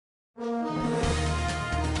The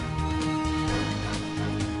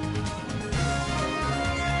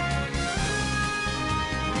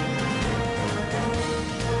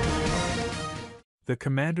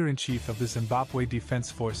Commander-in-Chief of the Zimbabwe Defense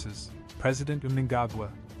Forces, President Mnangagwa,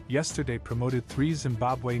 yesterday promoted 3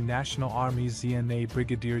 Zimbabwe National Army ZNA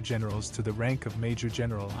Brigadier Generals to the rank of Major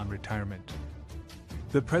General on retirement.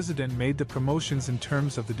 The President made the promotions in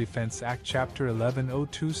terms of the Defense Act Chapter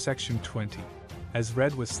 1102 Section 20, as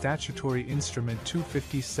read with Statutory Instrument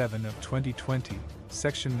 257 of 2020,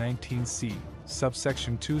 Section 19C,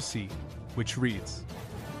 Subsection 2C, which reads,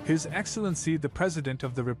 His Excellency the President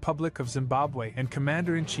of the Republic of Zimbabwe and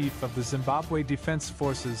Commander-in-Chief of the Zimbabwe Defense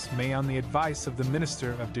Forces may, on the advice of the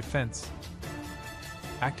Minister of Defense,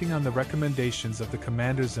 acting on the recommendations of the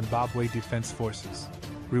Commander Zimbabwe Defense Forces,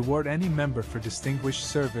 reward any member for distinguished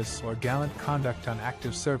service or gallant conduct on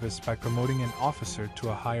active service by promoting an officer to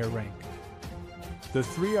a higher rank. The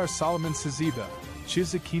 3 are Solomon Siziba,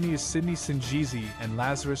 Chizikini Sidney Sinjizi and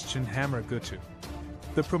Lazarus Chinhammer Gutu.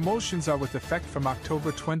 The promotions are with effect from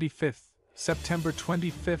October 25th, September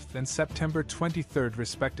 25th and September 23rd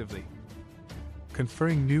respectively.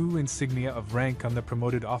 Conferring new insignia of rank on the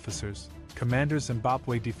promoted officers, Commander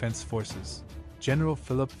Zimbabwe Defense Forces, General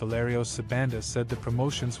Philip Valerio Sibanda said the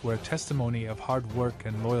promotions were a testimony of hard work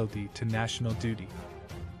and loyalty to national duty.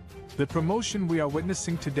 The promotion we are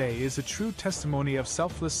witnessing today is a true testimony of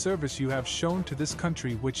selfless service you have shown to this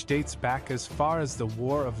country, which dates back as far as the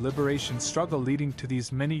War of Liberation struggle leading to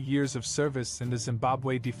these many years of service in the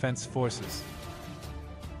Zimbabwe Defense Forces,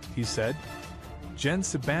 he said. Gen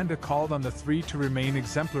Sibanda called on the 3 to remain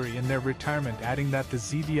exemplary in their retirement, adding that the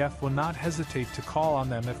ZDF will not hesitate to call on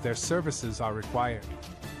them if their services are required.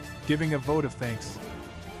 Giving a vote of thanks,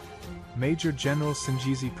 Major General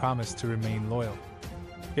Sinjizi promised to remain loyal.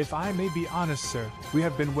 If I may be honest, sir, we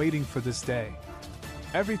have been waiting for this day.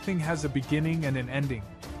 Everything has a beginning and an ending.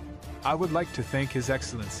 I would like to thank His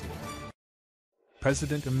Excellency,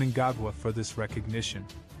 President Mnangagwa, for this recognition.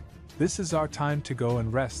 This is our time to go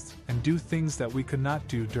and rest and do things that we could not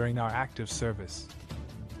do during our active service.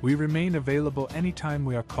 We remain available anytime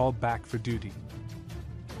we are called back for duty.